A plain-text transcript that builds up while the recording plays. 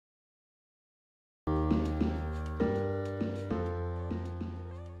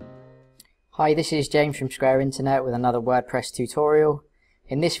Hi, this is James from Square Internet with another WordPress tutorial.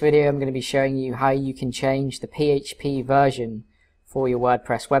 In this video I'm going to be showing you how you can change the PHP version for your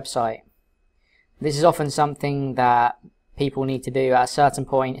WordPress website. This is often something that people need to do at a certain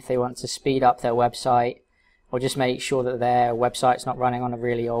point if they want to speed up their website or just make sure that their website's not running on a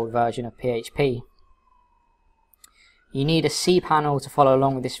really old version of PHP. You need a cpanel to follow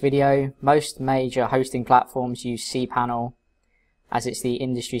along with this video. Most major hosting platforms use cpanel as it's the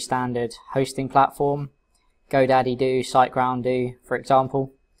industry standard hosting platform. GoDaddy do, Siteground do, for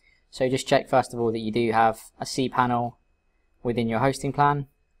example. So just check first of all that you do have a cpanel within your hosting plan.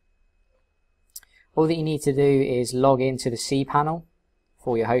 All that you need to do is log into the cpanel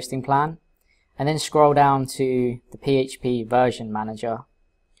for your hosting plan and then scroll down to the PHP version manager.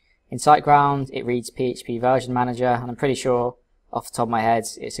 In Siteground it reads PHP version manager, and I'm pretty sure off the top of my head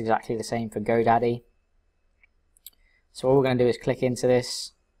it's exactly the same for GoDaddy. So all we're going to do is click into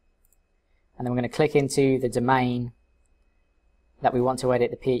this, and then we're going to click into the domain that we want to edit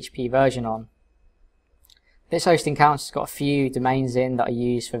the PHP version on. This hosting account's got a few domains in that are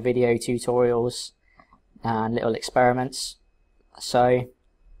used for video tutorials and little experiments. So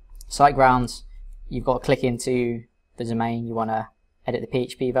Siteground, you've got to click into the domain you want to edit the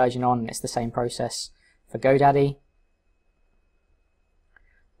PHP version on, and it's the same process for GoDaddy.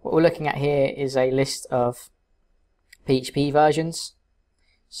 What we're looking at here is a list of PHP versions.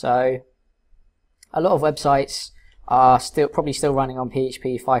 So a lot of websites are probably still running on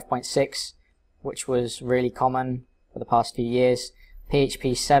PHP 5.6, which was really common for the past few years.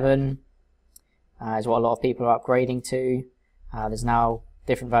 PHP 7 is what a lot of people are upgrading to. There's now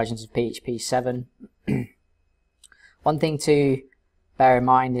different versions of PHP 7. One thing to bear in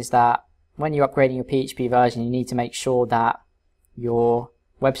mind is that when you're upgrading your PHP version, you need to make sure that your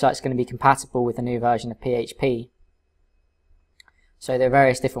website is going to be compatible with the new version of PHP. So there are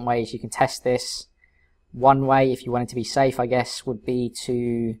various different ways you can test this. One way, if you wanted to be safe, I guess, would be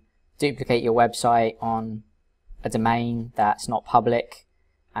to duplicate your website on a domain that's not public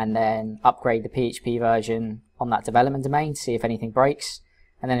and then upgrade the PHP version on that development domain to see if anything breaks.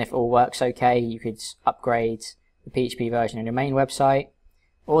 And then if it all works okay, you could upgrade the PHP version on your main website.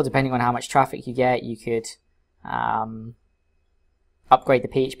 Or depending on how much traffic you get, you could upgrade the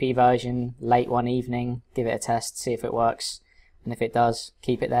PHP version late one evening, give it a test, see if it works. And if it does,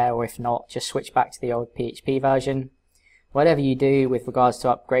 keep it there, or if not, just switch back to the old PHP version. Whatever you do with regards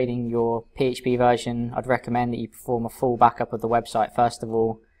to upgrading your PHP version, I'd recommend that you perform a full backup of the website first of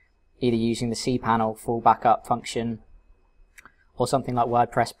all, either using the cpanel full backup function or something like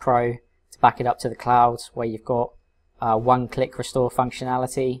WordPress Pro to back it up to the cloud, where you've got one-click restore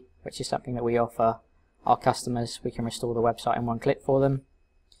functionality, which is something that we offer our customers. We can restore the website in one click for them.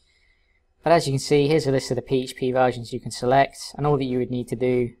 But as you can see, here's a list of the PHP versions you can select, and all that you would need to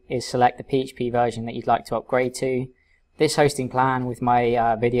do is select the PHP version that you'd like to upgrade to. This hosting plan with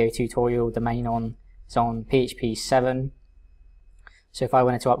my video tutorial domain on is on PHP 7. So if I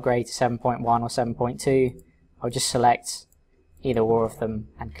wanted to upgrade to 7.1 or 7.2, I'll just select either or of them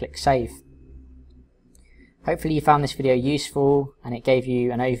and click Save. Hopefully you found this video useful and it gave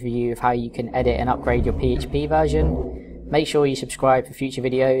you an overview of how you can edit and upgrade your PHP version. Make sure you subscribe for future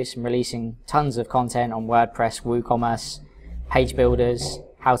videos. I'm releasing tons of content on WordPress, WooCommerce, page builders,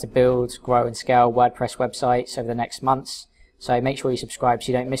 how to build, grow and scale WordPress websites over the next months. So make sure you subscribe so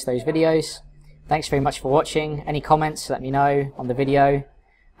you don't miss those videos. Thanks very much for watching. Any comments, let me know on the video,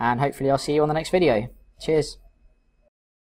 and hopefully I'll see you on the next video. Cheers.